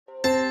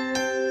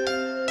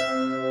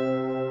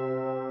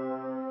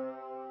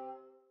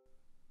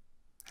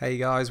Hey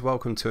guys,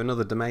 welcome to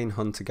another Domain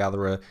Hunter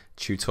Gatherer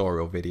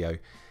tutorial video.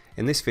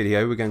 In this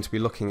video we're going to be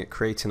looking at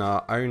creating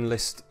our own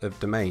list of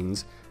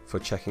domains for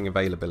checking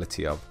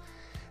availability of.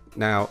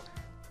 Now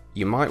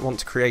you might want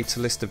to create a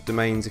list of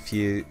domains if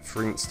you,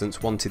 for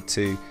instance, wanted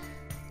to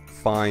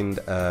find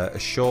a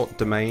short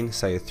domain,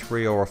 say a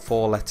 3 or a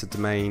 4 letter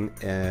domain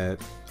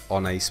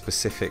on a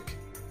specific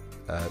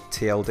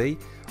TLD,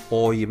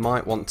 or you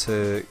might want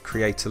to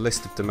create a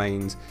list of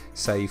domains,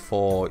 say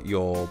for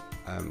your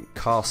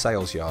car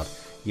sales yard.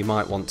 You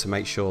might want to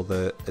make sure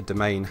that a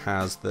domain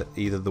has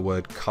either the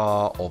word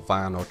car or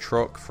van or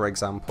truck, for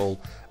example,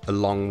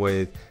 along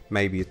with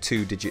maybe a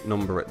 2-digit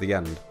number at the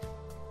end.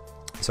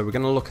 So we're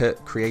going to look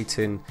at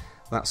creating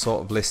that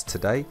sort of list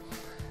today.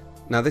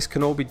 Now this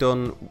can all be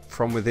done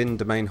from within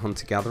Domain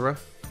Hunter Gatherer,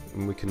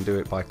 and we can do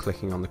it by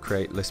clicking on the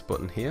Create List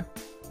button here.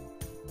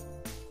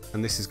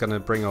 And this is going to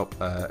bring up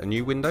a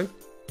new window.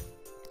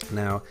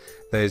 Now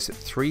there's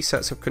 3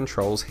 sets of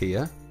controls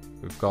here.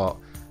 We've got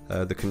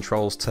the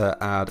controls to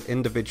add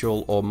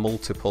individual or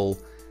multiple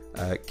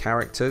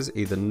characters,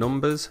 either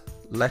numbers,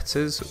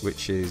 letters,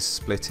 which is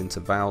split into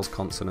vowels,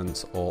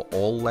 consonants, or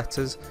all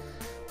letters,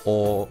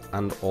 or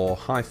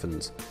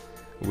hyphens.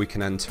 We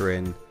can enter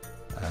in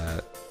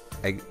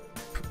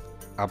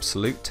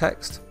absolute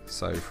text,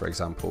 so for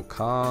example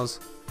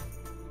cars,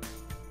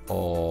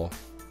 or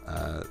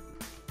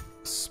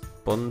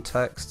spun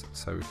text,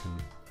 so we can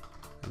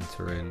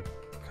enter in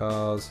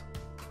cars,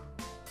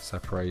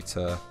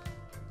 separator,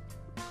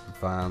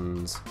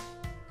 vans,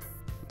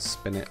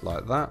 spin it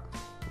like that.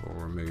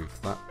 We'll remove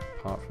that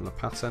part from the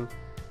pattern,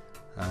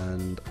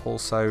 and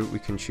also we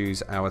can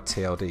choose our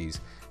TLDs,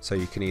 so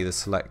you can either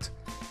select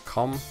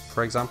com,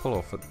 for example,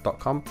 or for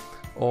 .com,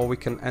 or we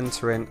can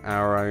enter in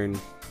our own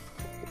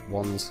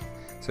ones.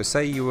 So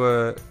say you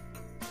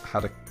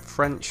had a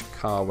French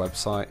car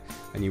website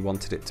and you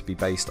wanted it to be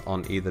based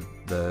on either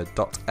the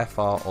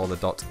 .fr or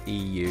the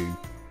 .eu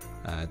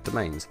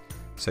domains.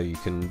 So you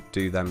can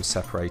do them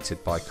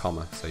separated by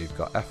comma. So you've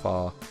got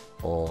FR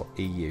or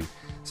EU.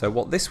 So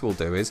what this will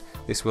do is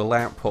this will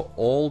output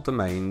all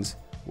domains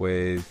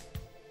with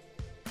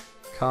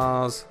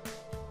cars,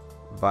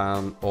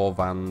 van or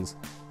vans,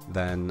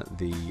 then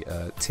the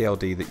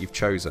TLD that you've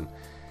chosen.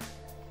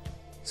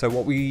 So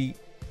what we're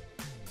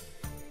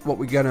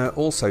going to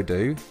also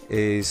do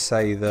is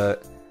say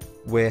that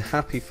we're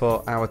happy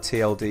for our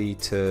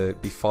TLD to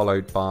be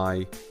followed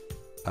by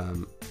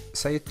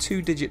say a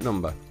 2-digit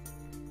number.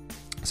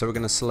 So we're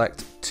going to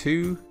select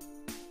 2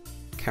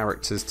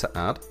 characters to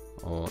add,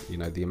 or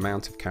the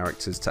amount of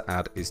characters to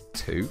add is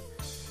 2,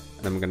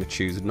 and then we're going to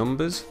choose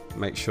numbers,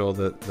 make sure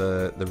that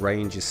the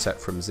range is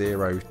set from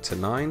 0 to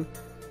 9,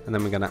 and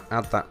then we're going to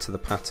add that to the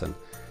pattern.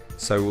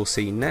 So we'll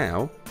see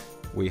now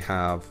we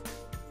have,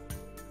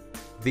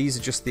 these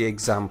are just the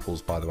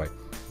examples, by the way.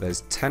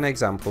 There's 10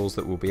 examples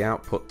that will be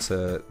output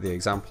to the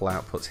example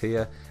outputs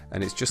here,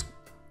 and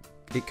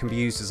it can be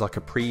used as like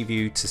a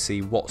preview to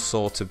see what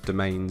sort of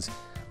domains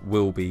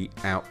will be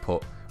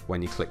output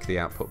when you click the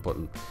output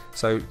button.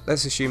 So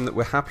let's assume that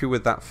we're happy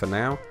with that for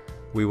now.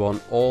 We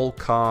want all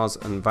cars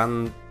and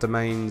van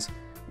domains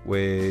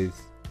with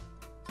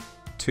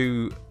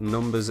 2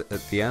 numbers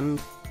at the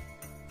end,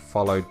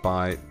 followed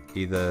by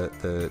either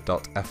the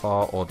 .fr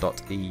or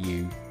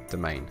 .eu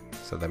domain.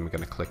 So then we're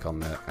going to click on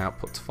the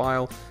output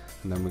file,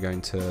 and then we're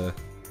going to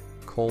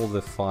call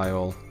the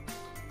file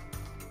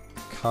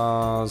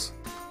cars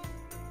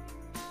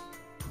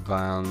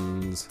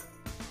vans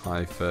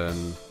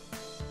hyphen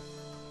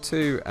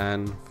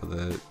 2n for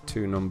the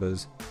 2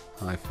 numbers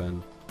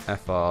hyphen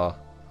fr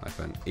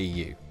hyphen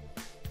eu,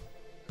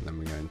 and then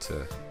we're going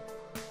to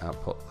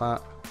output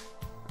that,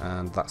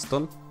 and that's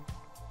done.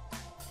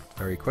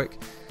 Very quick.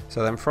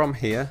 So then from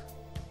here,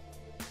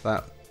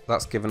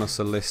 that's given us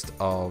a list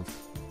of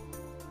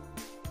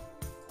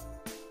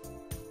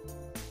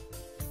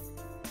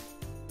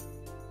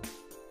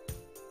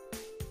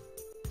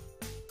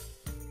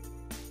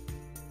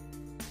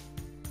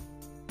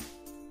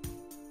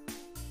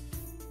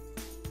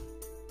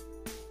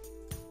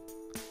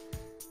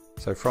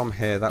So from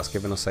here, that's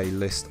given us a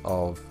list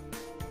of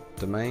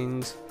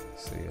domains.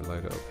 See, I'll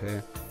load it up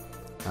here,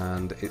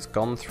 and it's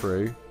gone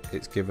through.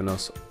 It's given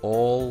us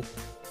all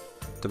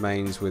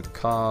domains with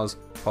cars,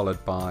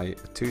 followed by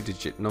a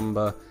 2-digit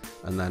number,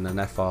 and then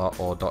an FR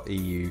or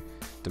 .eu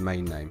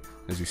domain name.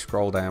 As we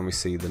scroll down, we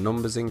see the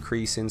numbers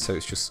increasing, so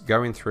it's just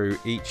going through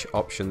each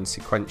option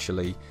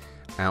sequentially,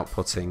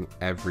 outputting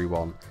every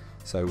one.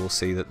 So we'll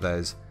see that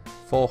there's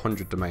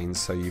 400 domains,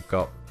 so you've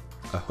got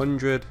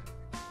 100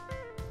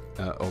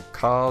 or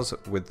cars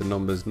with the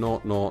numbers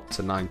 00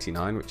 to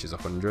 99, which is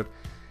 100,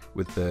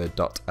 with the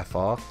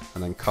 .fr,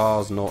 and then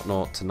cars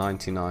 00 to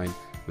 99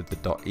 with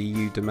the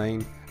 .eu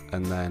domain,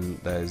 and then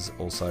there's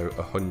also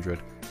 100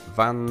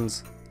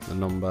 vans, the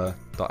number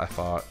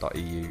 .fr,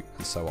 .eu,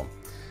 and so on.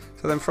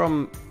 So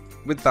then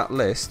with that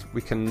list,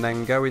 we can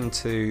then go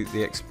into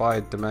the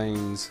expired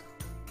domains,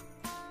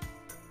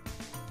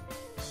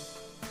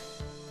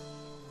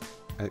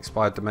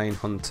 expired domain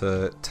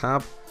hunter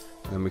tab,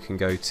 and then we can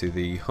go to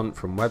the hunt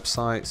from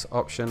websites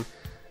option,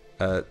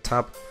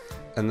 tab,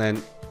 and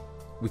then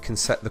we can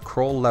set the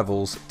crawl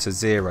levels to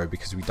 0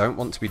 because we don't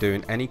want to be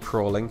doing any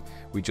crawling,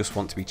 we just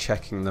want to be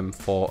checking them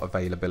for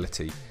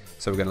availability.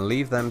 So we're going to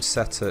leave them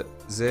set at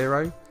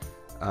 0,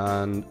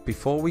 and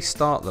before we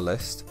start the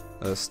list,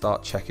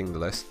 start checking the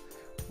list,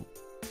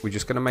 we're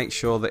just going to make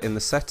sure that in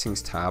the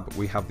settings tab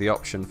we have the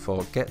option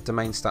for get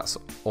domain stats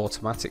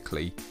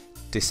automatically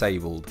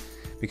disabled,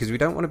 because we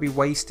don't want to be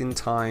wasting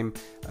time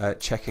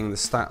checking the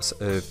stats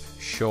of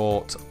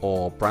short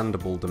or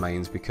brandable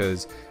domains,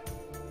 because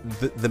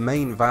the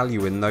main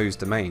value in those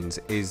domains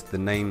is the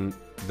name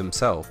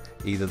themselves,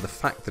 either the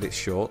fact that it's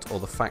short or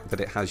the fact that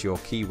it has your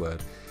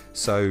keyword.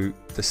 So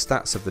the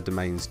stats of the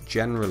domains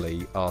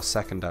generally are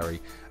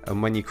secondary,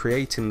 and when you're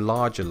creating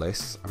larger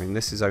lists, I mean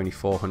this is only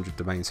 400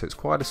 domains, so it's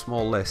quite a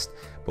small list,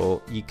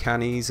 but you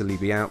can easily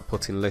be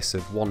outputting lists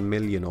of 1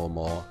 million or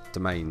more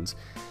domains.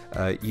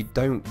 You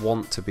don't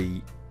want to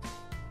be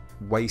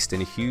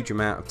wasting a huge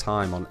amount of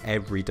time on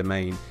every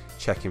domain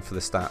checking for the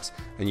stats,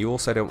 and you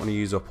also don't want to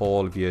use up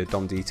all of your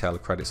DOM detailer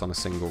credits on a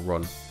single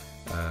run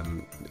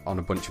on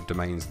a bunch of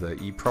domains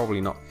that you're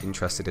probably not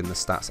interested in the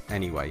stats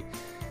anyway.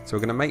 So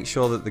we're going to make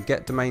sure that the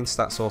get domain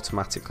stats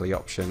automatically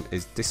option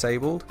is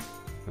disabled,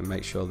 and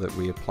make sure that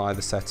we apply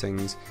the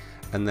settings,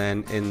 and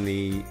then in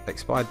the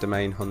expired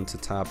domain hunter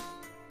tab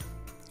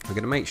we're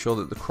going to make sure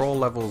that the crawl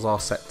levels are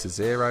set to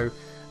 0,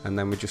 and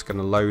then we're just going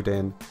to load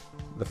in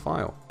the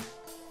file.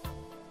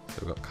 So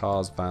we've got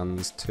cars,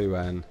 vans,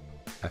 2n,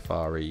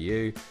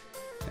 FREU,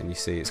 and you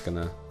see it's going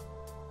to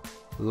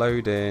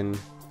load in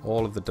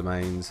all of the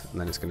domains,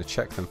 and then it's going to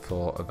check them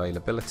for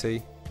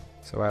availability.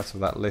 So out of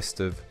that list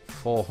of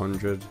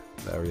 400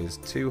 there is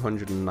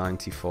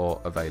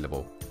 294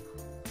 available.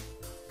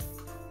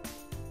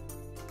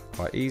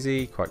 Quite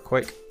easy, quite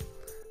quick.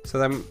 So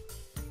then,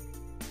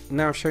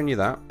 now I've shown you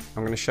that,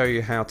 I'm going to show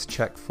you how to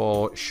check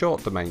for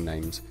short domain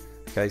names.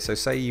 Okay, so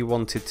say you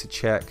wanted to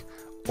check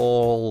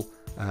all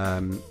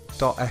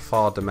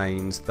 .fr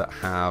domains that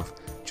have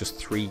just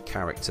 3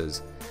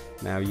 characters.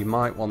 Now you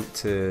might want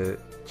to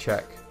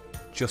check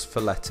just for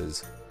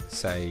letters,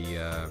 say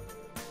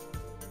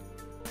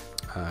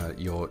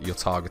you're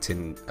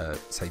targeting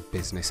say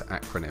business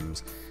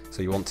acronyms,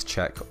 so you want to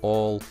check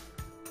all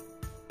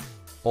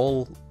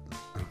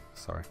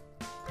sorry,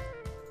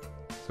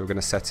 so we're going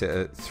to set it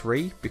at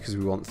 3 because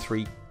we want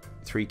three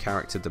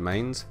character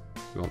domains.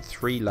 We want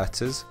 3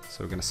 letters,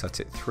 so we're going to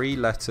set it 3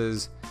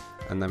 letters,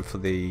 and then for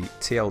the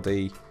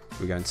TLD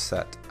we're going to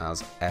set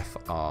as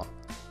FR. So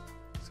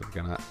we're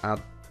going to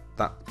add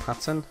that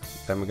pattern,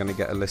 then we're going to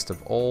get a list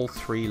of all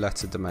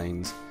 3-letter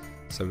domains.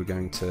 So we're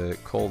going to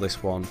call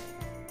this one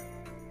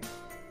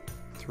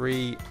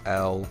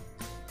 3L-FR.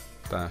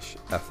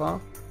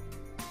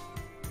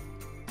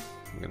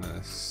 I'm going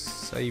to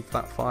save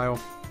that file,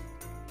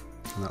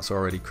 and that's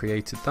already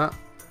created that.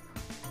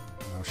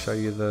 I'll show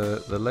you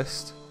the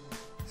list.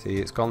 See,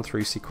 it's gone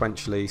through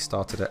sequentially,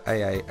 started at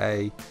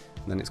AAA,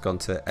 and then it's gone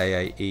to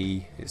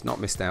AAE. It's not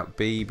missed out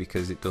B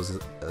because it does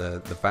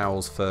the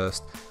vowels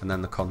first and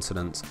then the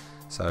consonants.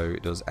 So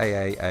it does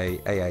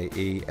AAA,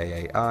 AAE,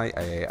 AAI,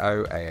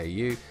 AAO,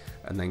 AAU,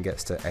 and then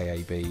gets to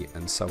AAB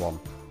and so on.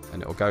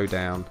 And it will go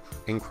down,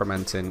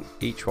 incrementing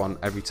each one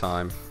every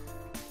time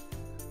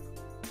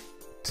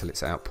till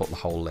it's output the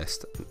whole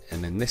list.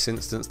 And in this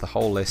instance, the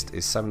whole list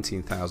is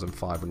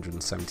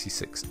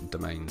 17,576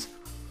 domains.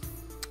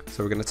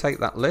 So we're going to take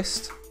that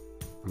list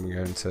and we're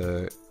going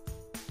to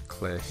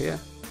clear here,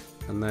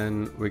 and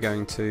then we're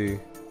going to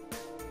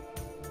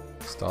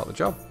start the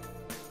job.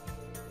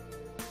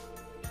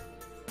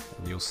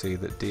 And you'll see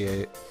that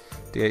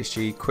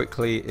DHG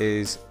quickly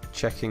is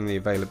checking the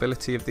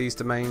availability of these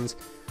domains,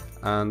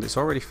 and it's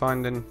already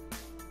finding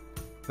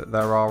that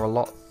there are a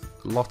lot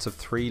of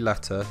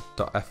 3-letter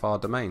 .fr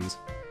domains.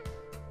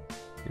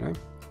 You know,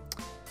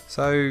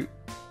 so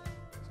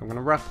I'm going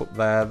to wrap up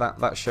there.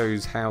 That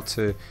shows how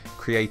to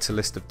create a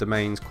list of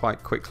domains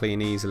quite quickly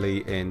and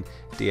easily in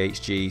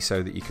DHG,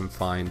 so that you can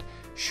find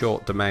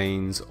short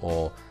domains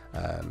or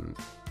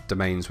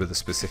domains with a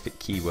specific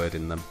keyword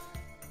in them.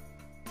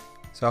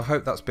 So I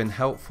hope that's been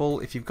helpful.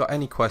 If you've got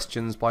any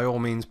questions, by all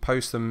means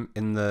post them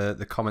in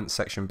the comments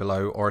section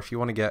below, or if you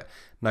want to get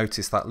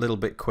noticed that little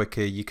bit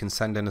quicker, you can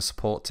send in a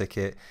support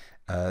ticket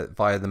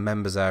via the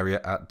members area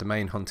at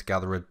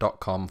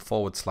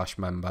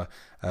domainhuntergatherer.com/member.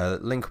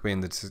 Link will be in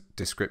the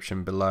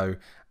description below,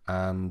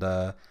 and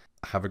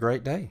have a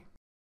great day.